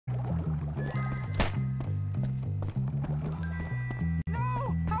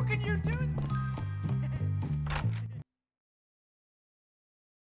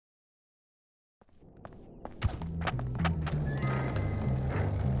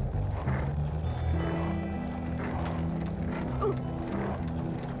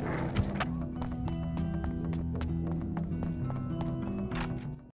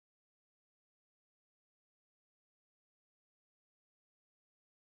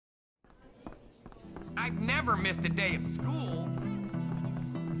I've never missed a day of school.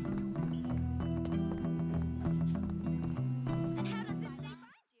 And how does this thing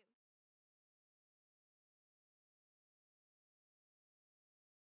find you?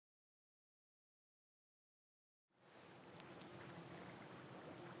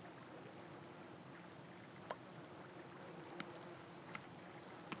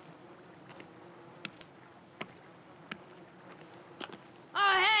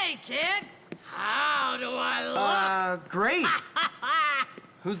 Oh, hey, kid! How do I look? Great.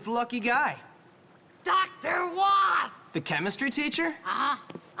 Who's the lucky guy? Dr. Watts! The chemistry teacher? I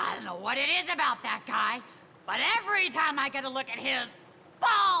don't know what it is about that guy, but every time I get a look at his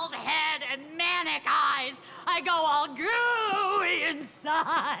bald head and manic eyes, I go all gooey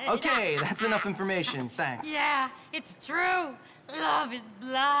inside. Okay, that's enough information, thanks. Yeah, it's true. Love is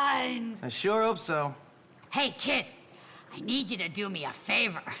blind. I sure hope so. Hey, kid, I need you to do me a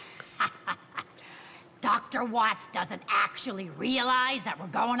favor. Dr. Watts doesn't actually realize that we're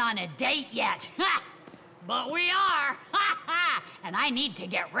going on a date yet. But we are. And I need to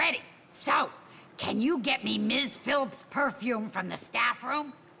get ready. So, can you get me Ms. Phillips' perfume from the staff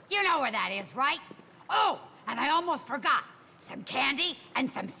room? You know where that is, right? Oh, and I almost forgot. Some candy and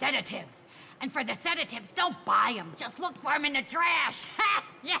some sedatives. And for the sedatives, don't buy them. Just look for them in the trash.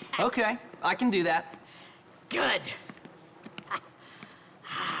 Yeah. Okay, I can do that. Good.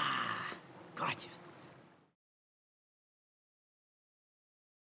 Gorgeous.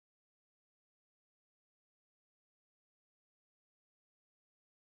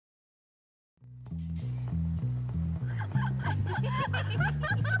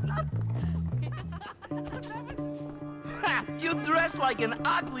 Ha! You dress like an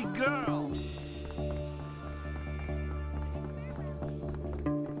ugly girl!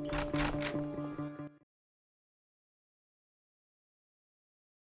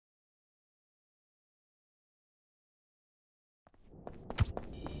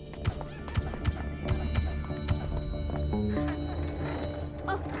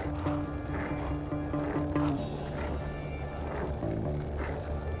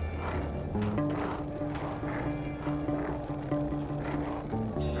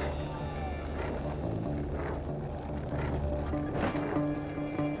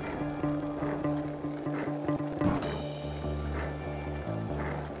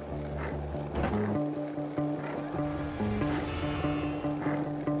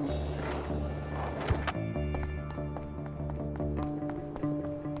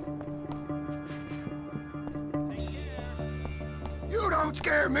 You don't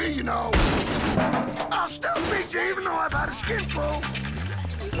scare me, you know. I'll still beat you even though I've had a skinful.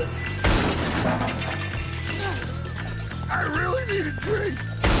 I really need a drink.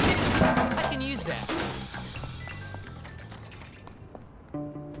 I can use that.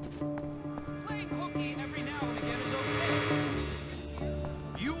 Playing hooky every now and again is okay.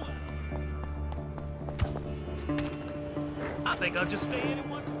 You... I think I'll just stay in and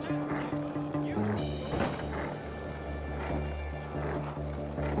watch the channel. You...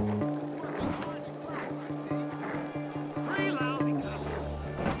 Pretty lousy couple.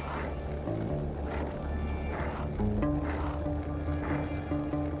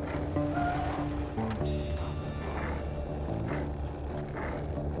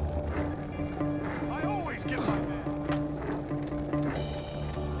 I always get my man.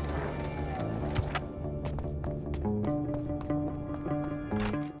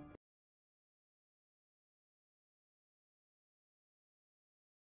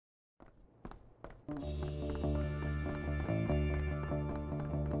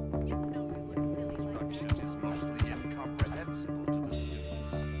 Instruction is mostly incomprehensible to the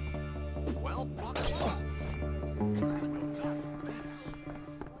students. Well,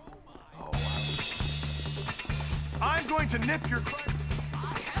 I'm going to nip your...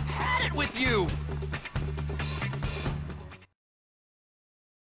 I have had it with you!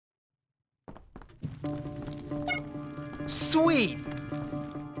 Sweet!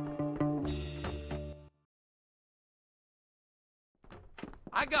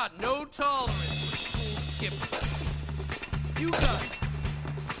 I got no tolerance for school skippers. You got it.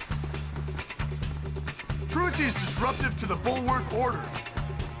 Truancy is disruptive to the bulwark order.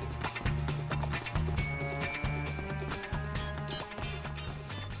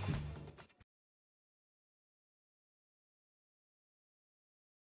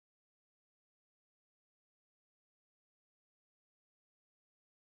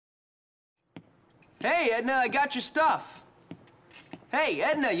 Hey, Edna, I got your stuff. Hey,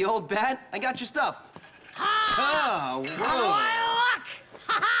 Edna, you old bat, I got your stuff. Oh, How do whoa. I look?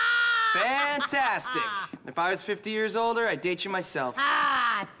 Fantastic. If I was 50 years older, I'd date you myself.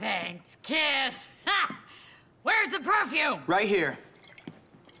 Ah, thanks, kid. Where's the perfume? Right here.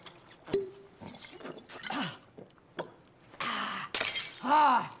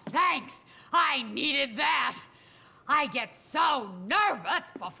 Oh, thanks. I needed that. I get so nervous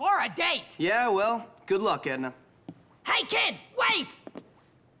before a date. Yeah, well, good luck, Edna. Hey, kid, wait!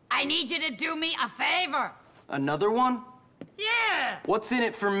 I need you to do me a favor. Another one? Yeah! What's in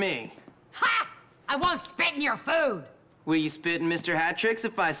it for me? Ha! I won't spit in your food. Will you spit in Mr. Hattricks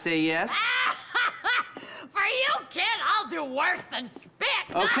if I say yes? For you, kid, I'll do worse than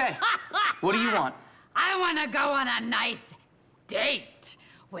spit. Okay. What do you want? I want to go on a nice date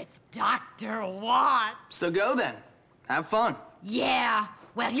with Dr. Watt. So go then. Have fun. Yeah,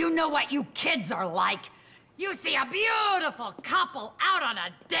 well, you know what you kids are like. You see a beautiful couple out on a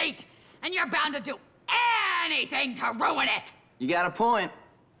date, and you're bound to do anything to ruin it. You got a point.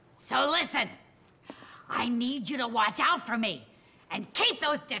 So listen, I need you to watch out for me and keep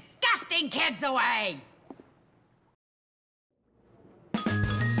those disgusting kids away.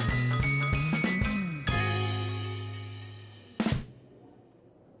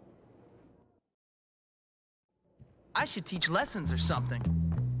 I should teach lessons or something.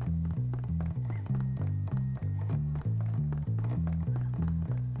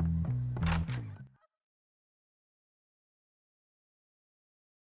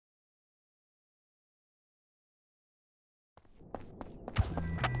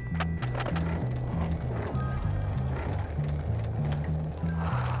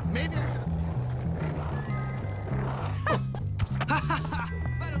 Maybe I should.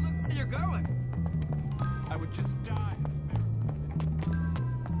 Better look where you're going. I would just die.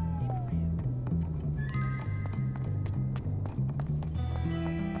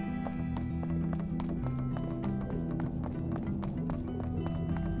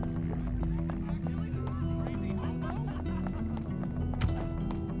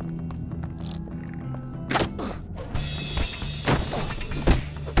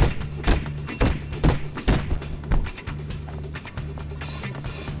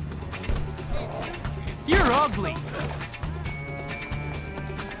 You're ugly.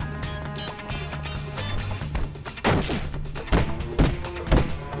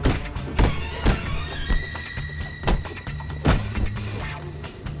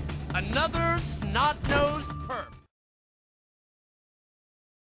 Another snot-nosed perp.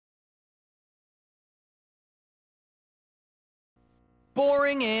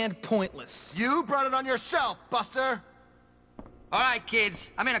 Boring and pointless. You brought it on yourself, Buster. All right,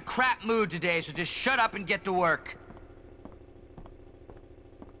 kids. I'm in a crap mood today, so just shut up and get to work.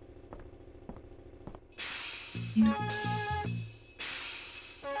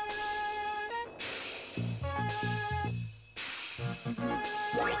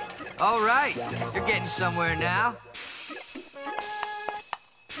 All right, you're getting somewhere now.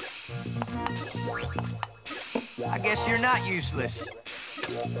 I guess you're not useless.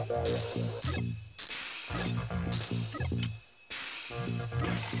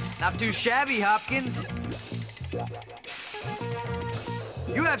 Not too shabby, Hopkins.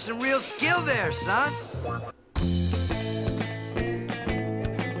 You have some real skill there, son.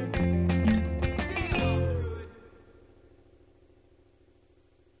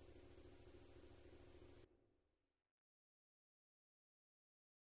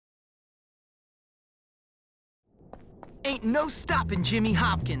 Ain't no stopping Jimmy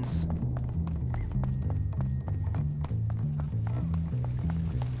Hopkins.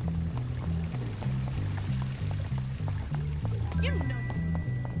 You know.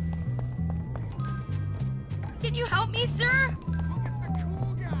 Can you help me, sir? Look at the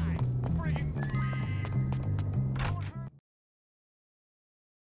cool guy. Friggin'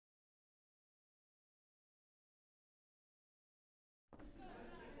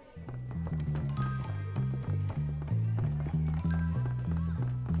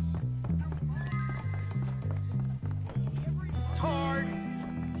 Tard.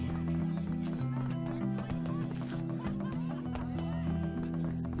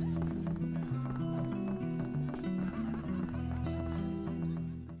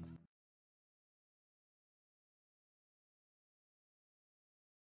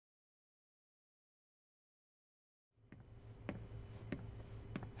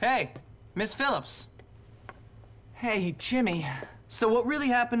 Hey, Miss Phillips. Hey, Jimmy. So what really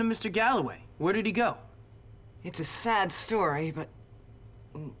happened to Mr. Galloway? Where did he go? It's a sad story, but...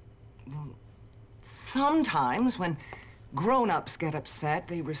 well, sometimes when grown-ups get upset,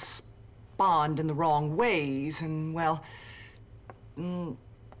 they respond in the wrong ways, and, well...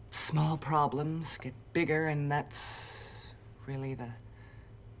 small problems get bigger, and that's really the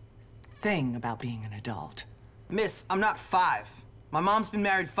thing about being an adult. Miss, I'm not 5. My mom's been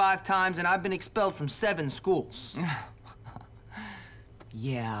married 5 times, and I've been expelled from 7 schools.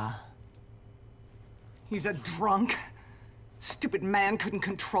 Yeah. He's a drunk. Stupid man couldn't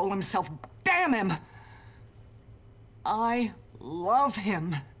control himself. Damn him! I love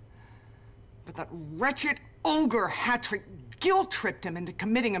him. But that wretched ogre Hattrick guilt-tripped him into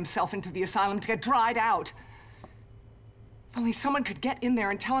committing himself into the asylum to get dried out. If only someone could get in there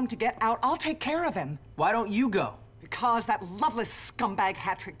and tell him to get out, I'll take care of him. Why don't you go? Because that loveless scumbag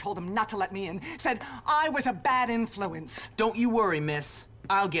Hattrick told him not to let me in. Said I was a bad influence. Don't you worry, miss.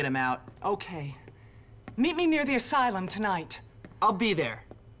 I'll get him out. Okay. Meet me near the asylum tonight. I'll be there.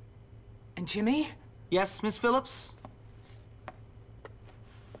 And Jimmy? Yes, Miss Phillips?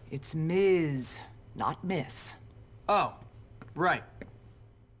 It's Ms., not Miss. Oh, right.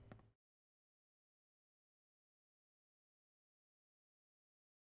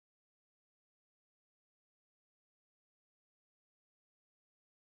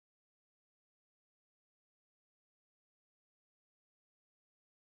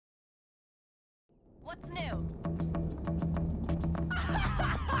 What's new?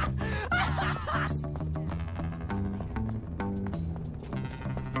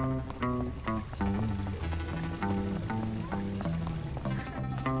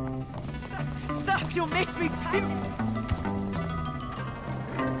 Stop, you'll make me feel...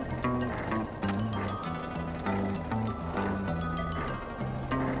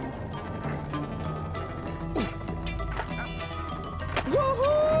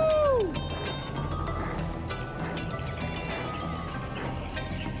 Woohoo!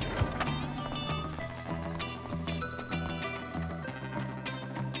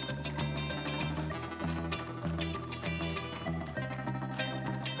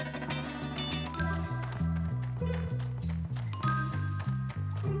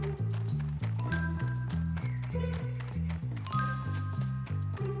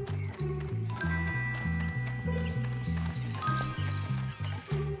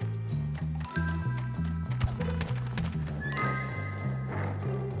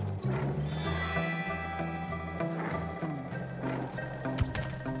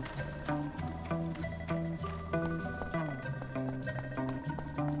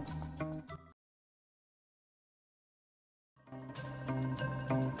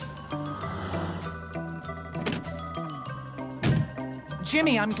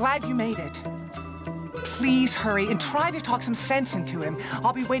 Jimmy, I'm glad you made it. Please hurry and try to talk some sense into him.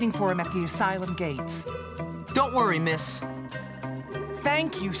 I'll be waiting for him at the asylum gates. Don't worry, miss.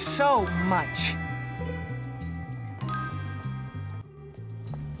 Thank you so much.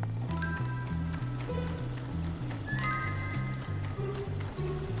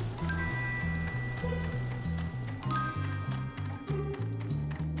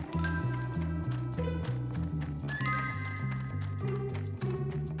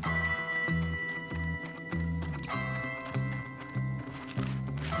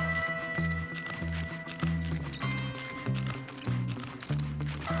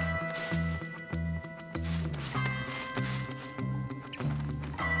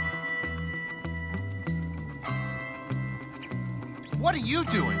 What are you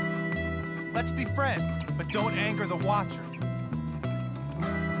doing? Let's be friends, but don't anger the Watcher.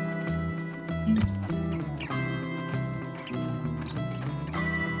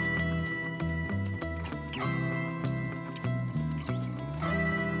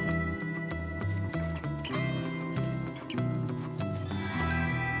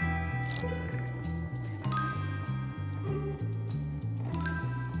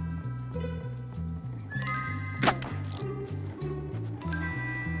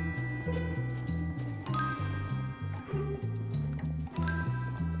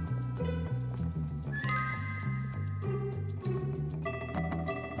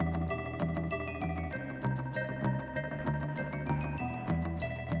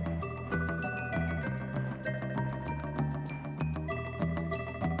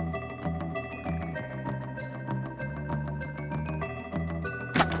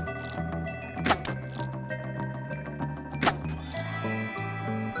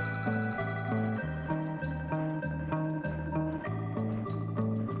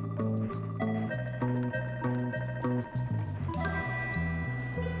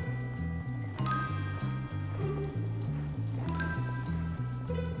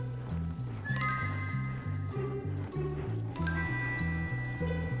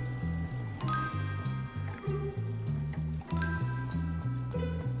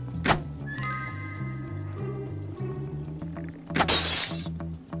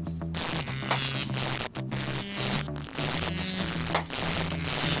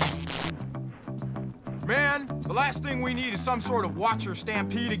 last thing we need is some sort of Watcher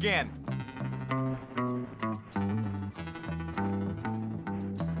stampede again.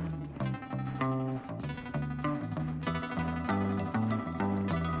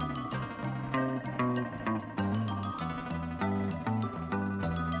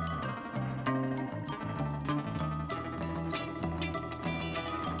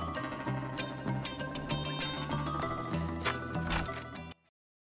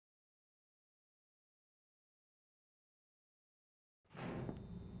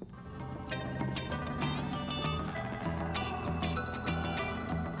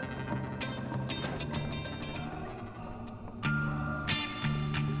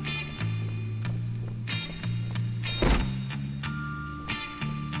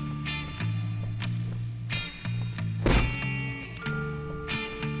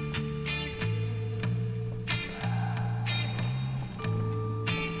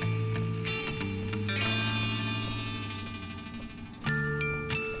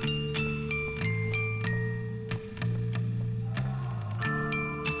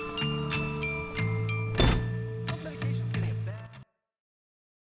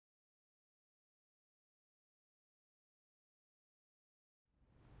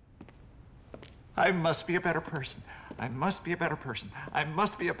 I must be a better person. I must be a better person. I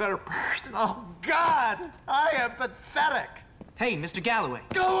must be a better person. Oh, God! I am pathetic! Hey, Mr. Galloway.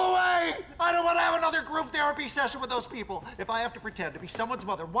 Go away! I don't want to have another group therapy session with those people. If I have to pretend to be someone's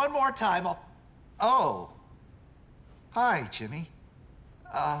mother one more time, I'll... Oh. Hi, Jimmy.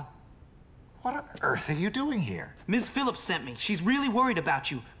 What on earth are you doing here? Ms. Phillips sent me. She's really worried about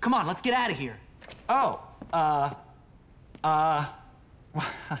you. Come on, let's get out of here. Oh,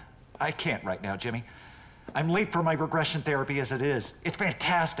 I can't right now, Jimmy. I'm late for my regression therapy as it is. It's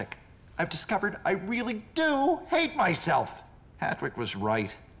fantastic. I've discovered I really do hate myself. Hattrick was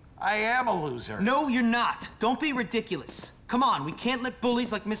right. I am a loser. No, you're not. Don't be ridiculous. Come on, we can't let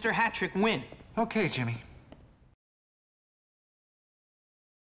bullies like Mr. Hattrick win. Okay, Jimmy.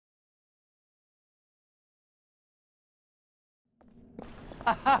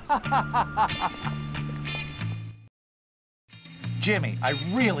 Jimmy, I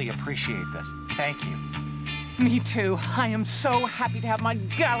really appreciate this. Thank you. Me too. I am so happy to have my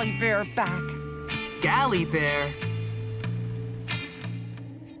Galley Bear back. Galley Bear?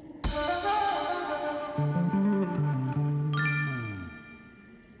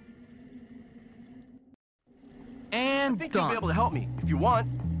 And I think you'll be able to help me, if you want.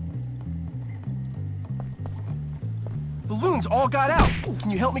 The loons all got out. Can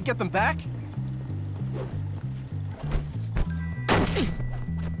you help me get them back?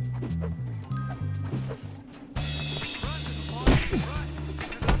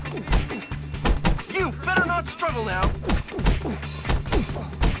 You better not struggle now.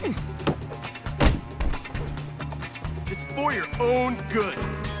 It's for your own good.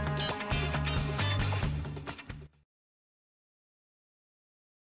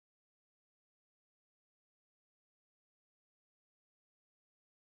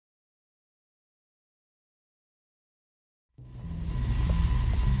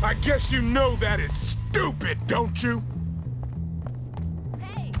 I guess you know that is stupid, don't you?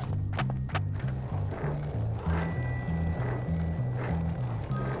 Hey!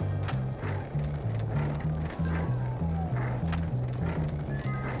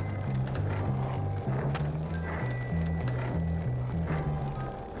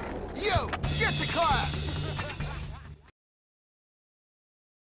 Yo, get to class!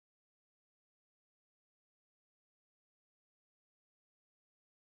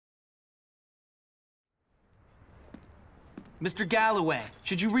 Mr. Galloway,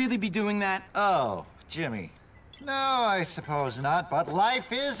 should you really be doing that? Oh, Jimmy. No, I suppose not, but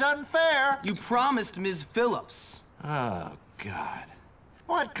life is unfair. You promised Ms. Phillips. Oh, God.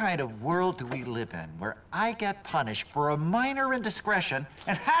 What kind of world do we live in where I get punished for a minor indiscretion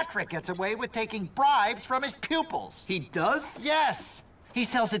and Hattrick gets away with taking bribes from his pupils? He does? Yes. He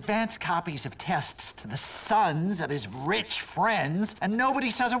sells advanced copies of tests to the sons of his rich friends, and nobody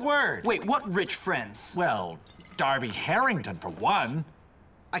says a word. Wait, what rich friends? Well, Darby Harrington, for one.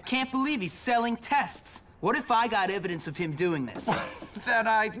 I can't believe he's selling tests. What if I got evidence of him doing this? Then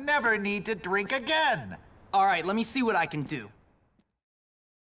I'd never need to drink again. All right, let me see what I can do.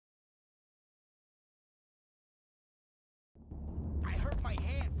 I hurt my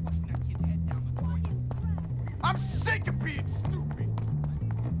hand pushing that kid's head down the toilet. I'm sick of being stupid!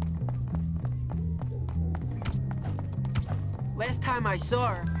 Last time I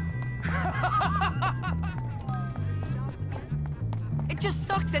saw her... It just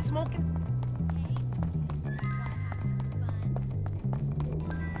sucks that smoking...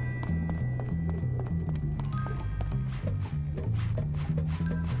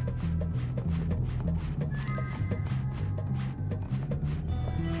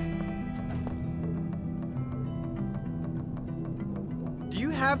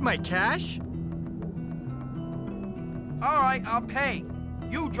 have my cash? All right, I'll pay.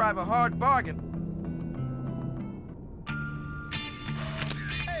 You drive a hard bargain.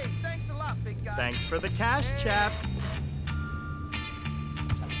 Hey, thanks a lot, big guy. Thanks for the cash, chaps.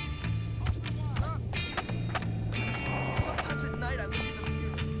 Sometimes at night I look in the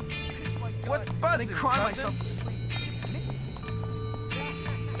mirror. Pinch my gut. What's buzzing? And cry myself to sleep.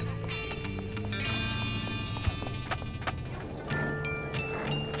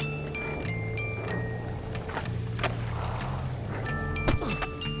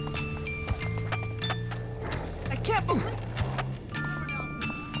 I can't believe.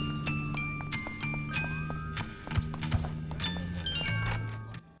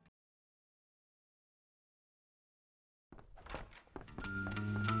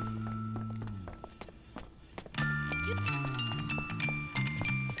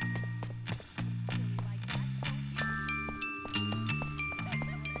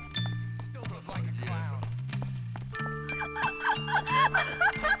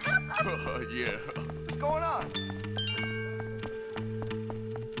 Yeah. What's going on?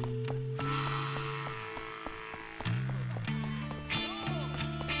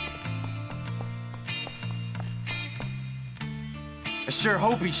 I sure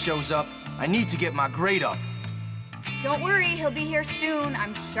hope he shows up. I need to get my grade up. Don't worry, he'll be here soon,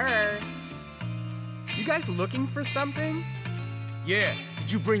 I'm sure. You guys looking for something? Yeah, did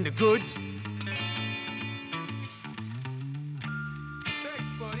you bring the goods? Thanks,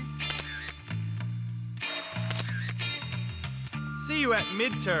 buddy. See you at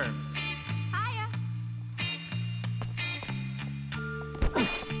midterms. Hiya.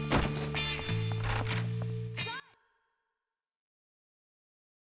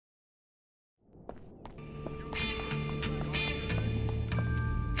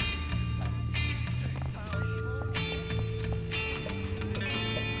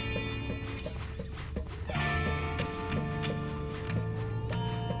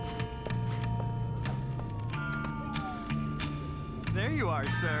 There you are,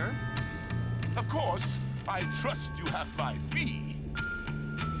 sir. Of course, I trust you have my fee.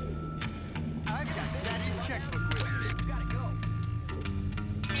 I've got Daddy's checkbook with me. Gotta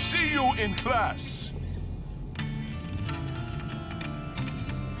go. See you in class.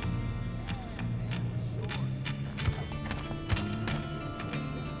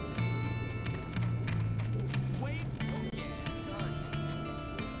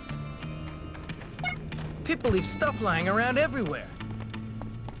 People leave stuff lying around everywhere.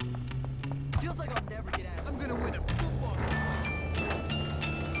 Feels like I'll never get out. I'm gonna win a football.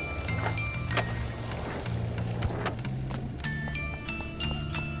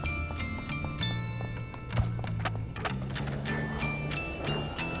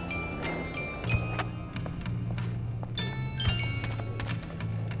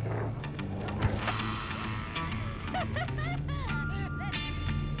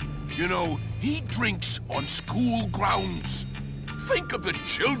 You know, he drinks on school grounds. Think of the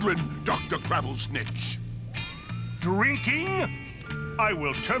children, Dr. Crabblesnitch. Drinking? I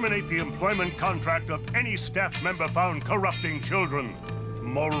will terminate the employment contract of any staff member found corrupting children.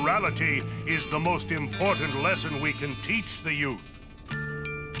 Morality is the most important lesson we can teach the youth.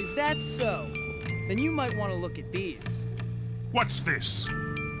 Is that so? Then you might want to look at these. What's this?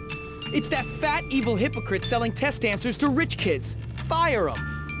 It's that fat, evil hypocrite selling test answers to rich kids. Fire him!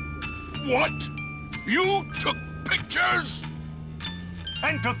 What? You took pictures?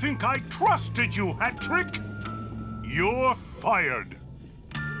 And to think I trusted you, Hat-Trick? You're fired.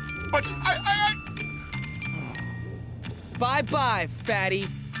 But I... Bye-bye, fatty.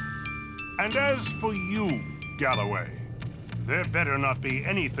 And as for you, Galloway, there better not be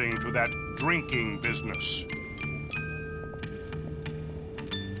anything to that drinking business.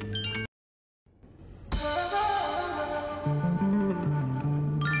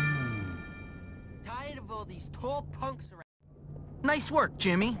 Tired of all these tall punks around. Nice work,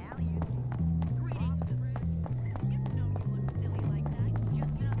 Jimmy.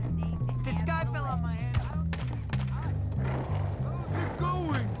 This guy fell on my head. How's it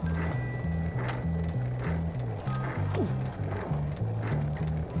going?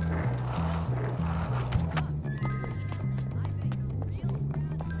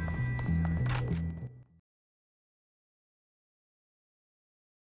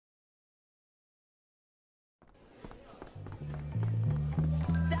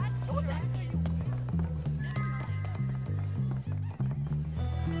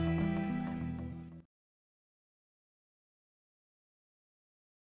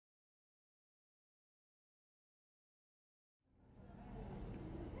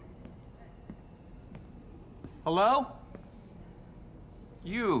 Hello?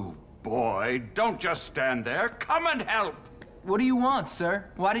 You, boy, don't just stand there. Come and help! What do you want, sir?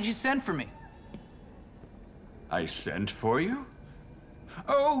 Why did you send for me? I sent for you?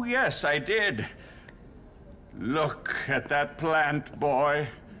 Oh, yes, I did. Look at that plant, boy.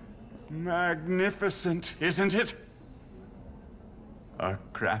 Magnificent, isn't it? A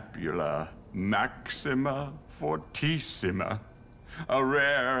crapula maxima fortissima. A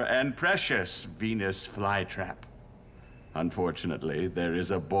rare and precious Venus flytrap. Unfortunately, there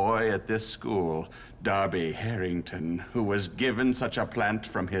is a boy at this school, Darby Harrington, who was given such a plant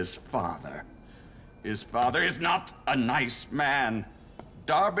from his father. His father is not a nice man.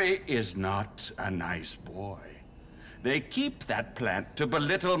 Darby is not a nice boy. They keep that plant to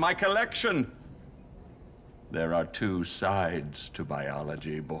belittle my collection. There are two sides to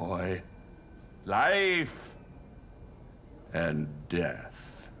biology, boy. Life and death.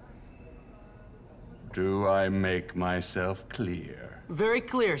 Do I make myself clear? Very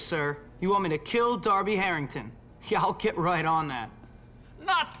clear, sir. You want me to kill Darby Harrington? Yeah, I'll get right on that.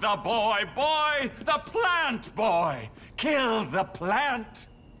 Not the boy, boy! The plant, boy! Kill the plant!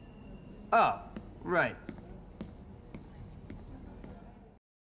 Oh, right.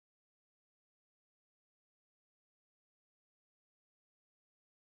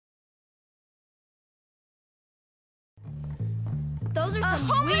 Those are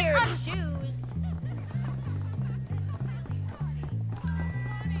some weird shoes.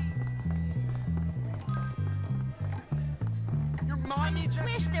 Your mommy just...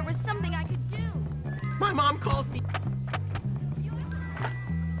 Wish there was something I could do. My mom calls me...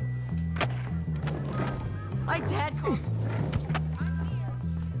 My dad called me.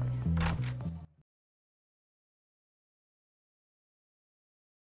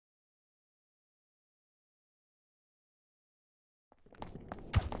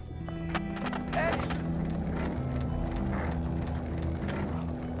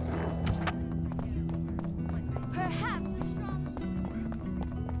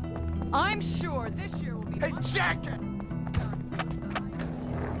 I'm sure this year will be... Hey, Jack!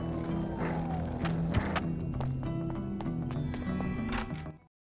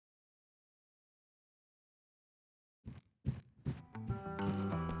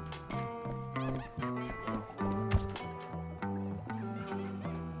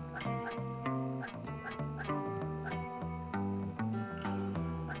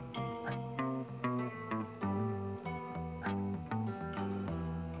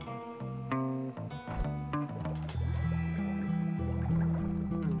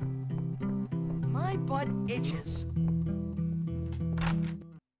 My butt itches.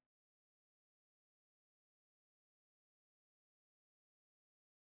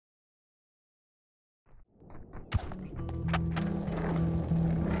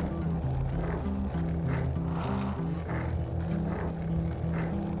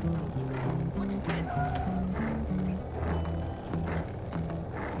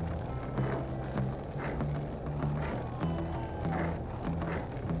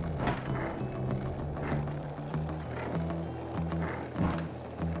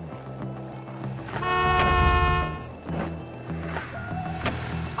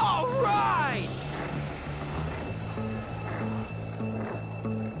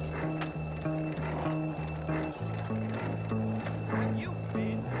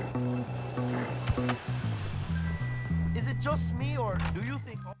 Is it just me, or do you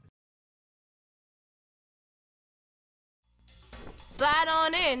think... Slide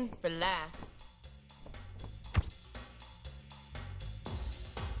on in, relax.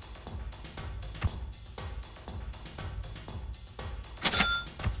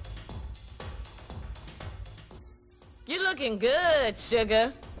 You're looking good,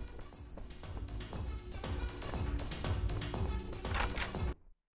 sugar.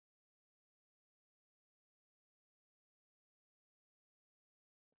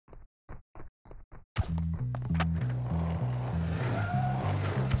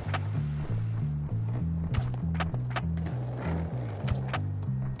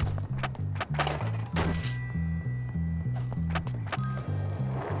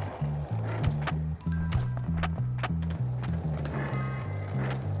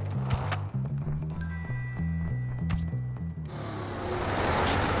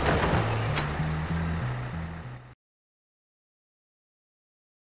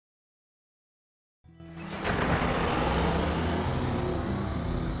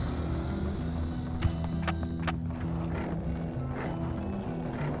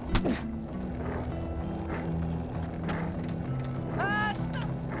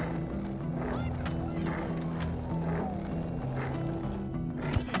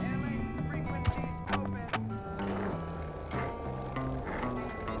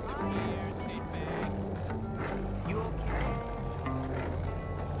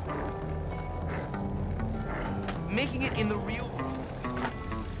 making it in the real world.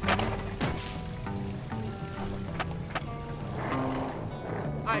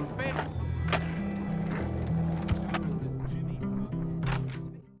 I failed.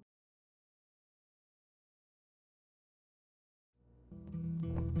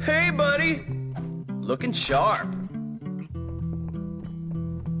 Hey, buddy! Looking sharp.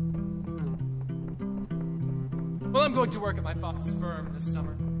 Well, I'm going to work at my father's firm this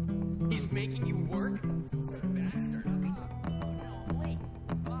summer. He's making you work? Bastard. No, wait.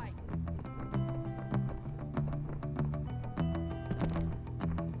 Bye.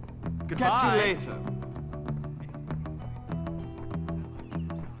 Goodbye. Catch you later.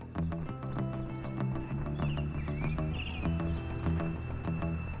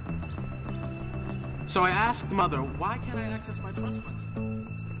 So I asked Mother, why can't I access my trust fund?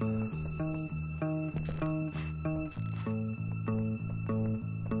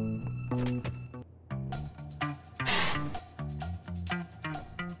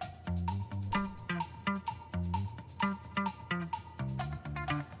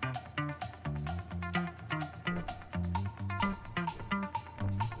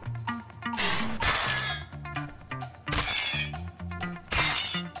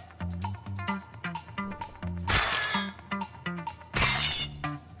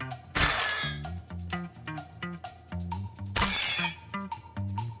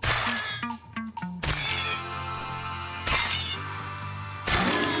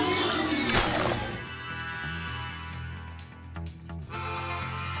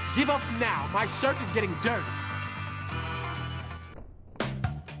 Give up now. My shirt is getting dirty.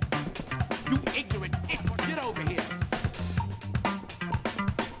 You ignorant idiot. Get over here.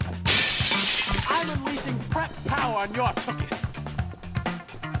 I'm unleashing prep power on your cookies.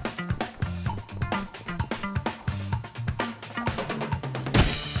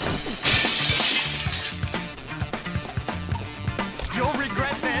 You'll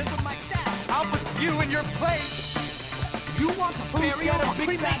regret this. I'll put you in your place. You want to bury a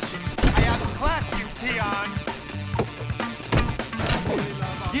big match? I outclassed you, peon.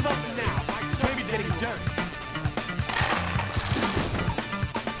 Give up now. My shirt is getting dirty.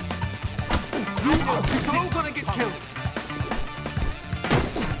 You're gonna get killed.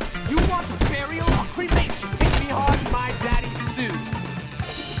 You want a burial or cremation? Hit me hard, my daddy sues.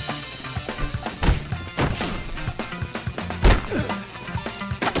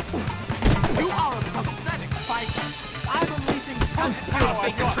 You are a pathetic fighter. I'm unleashing punch power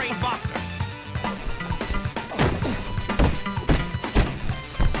on your trained boxer.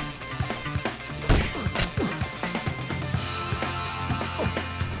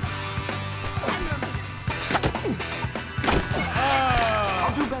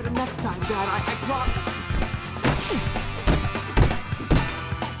 I'll do better next time, Dad. I promise.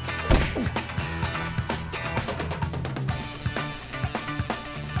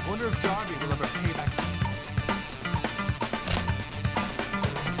 I wonder if Darby will ever pay back.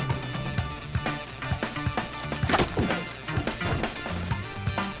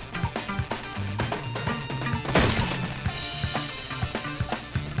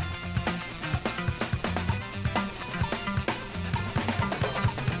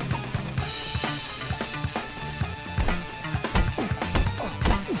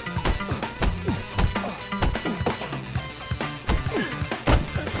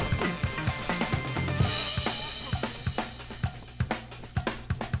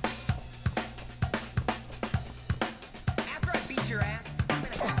 After I beat your ass, I'm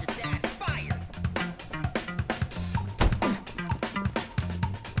gonna have your dad fired.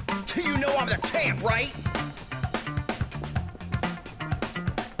 You know I'm the champ, right?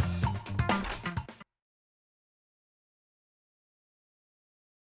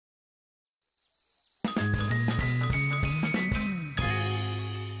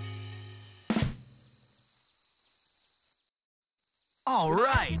 All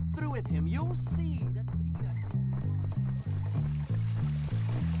right. Through with him, you'll see.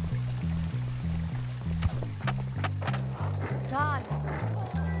 God.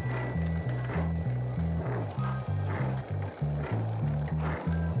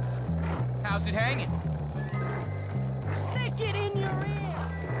 How's it hanging? Stick it in your ear.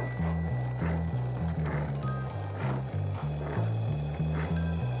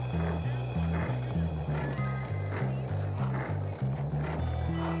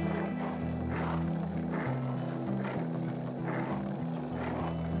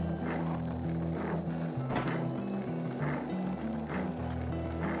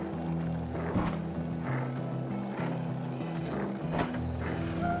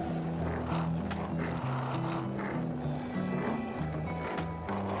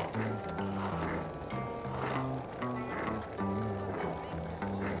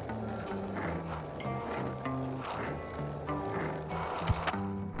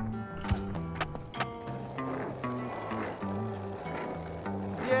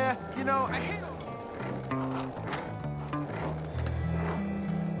 Yeah, you know, I hate...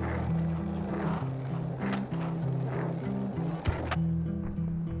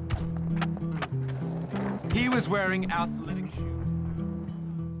 He was wearing athletic shoes.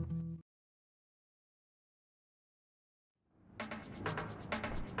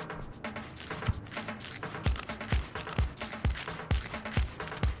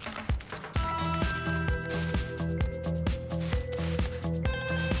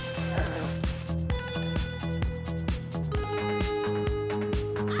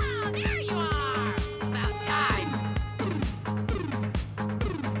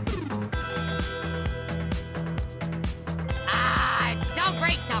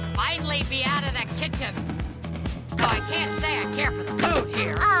 Be out of the kitchen. No, I can't say I care for the food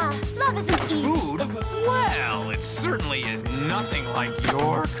here. Love isn't easy, Food? is it? Well, it certainly is nothing like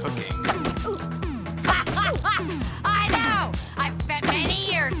your cooking. I know! I've spent many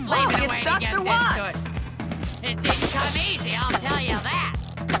years slaving away to get this good. It didn't come easy, I'll tell you that.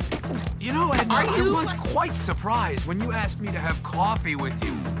 You know, Edna, I was quite surprised when you asked me to have coffee with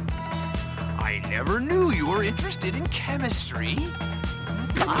you. I never knew you were interested in chemistry.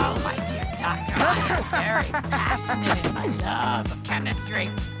 Oh, my dear doctor, I'm very passionate in my love of chemistry.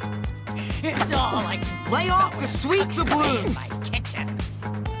 It's all I can lay off the sweet doubloons in my kitchen.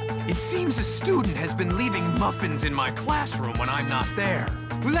 It seems a student has been leaving muffins in my classroom when I'm not there.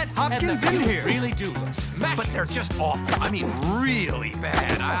 We let Hopkins in here. Really do look smashing. But they're just awful. I mean, really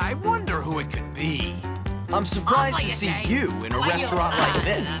bad. I wonder who it could be. I'm surprised to see you in a restaurant like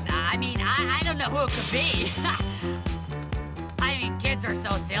this. I mean, I don't know who it could be. I mean, kids are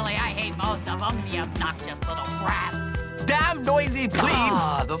so silly. I hate most of them, the obnoxious little brats. Damn noisy plebes!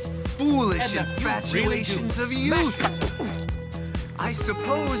 Ah, the foolish Edna, infatuations of youth. I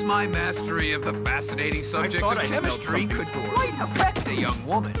suppose my mastery of the fascinating subject of chemistry could quite affect a young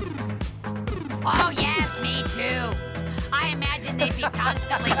woman. Oh, yes, me too. I imagine they'd be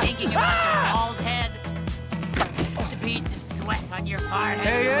constantly thinking about your bald head, the beads of sweat on your forehead.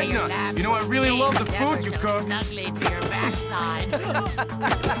 Hey, the way you Edna, laugh, you know, I really love the food you cook. Snugly to your backside.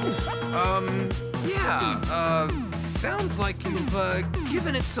 Sounds like you've,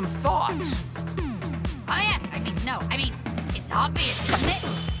 given it some thought. Oh, yes, it's obvious, isn't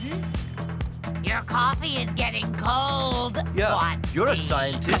it? Your coffee is getting cold. Yeah, What? you're a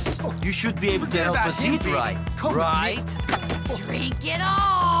scientist. You should be able to help us eat right. Right? Drink it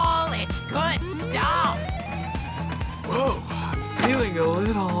all. It's good stuff. Whoa, I'm feeling a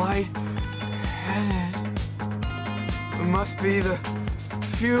little light-headed. It must be the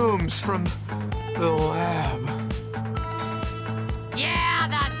fumes from the lab. Yeah,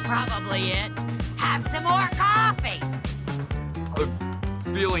 that's probably it. Have some more coffee.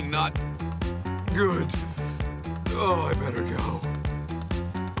 I'm feeling not good. Oh, I better go.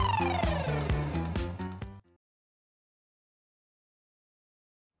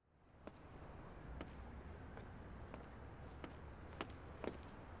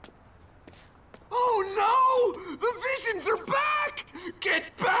 Oh no! The visions are back!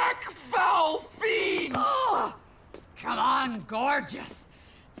 Get back, foul fiends! Oh, come on, gorgeous.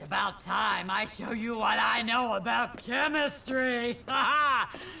 It's about time I show you what I know about chemistry.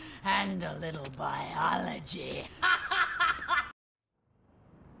 And a little biology.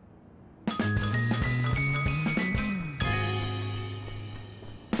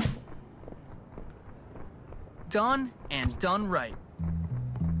 Done and done right.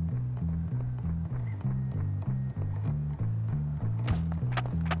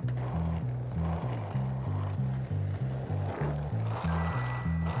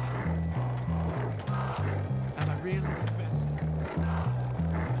 Am I really the best?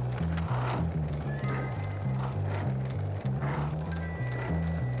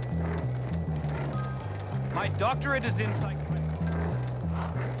 My doctorate is in psych.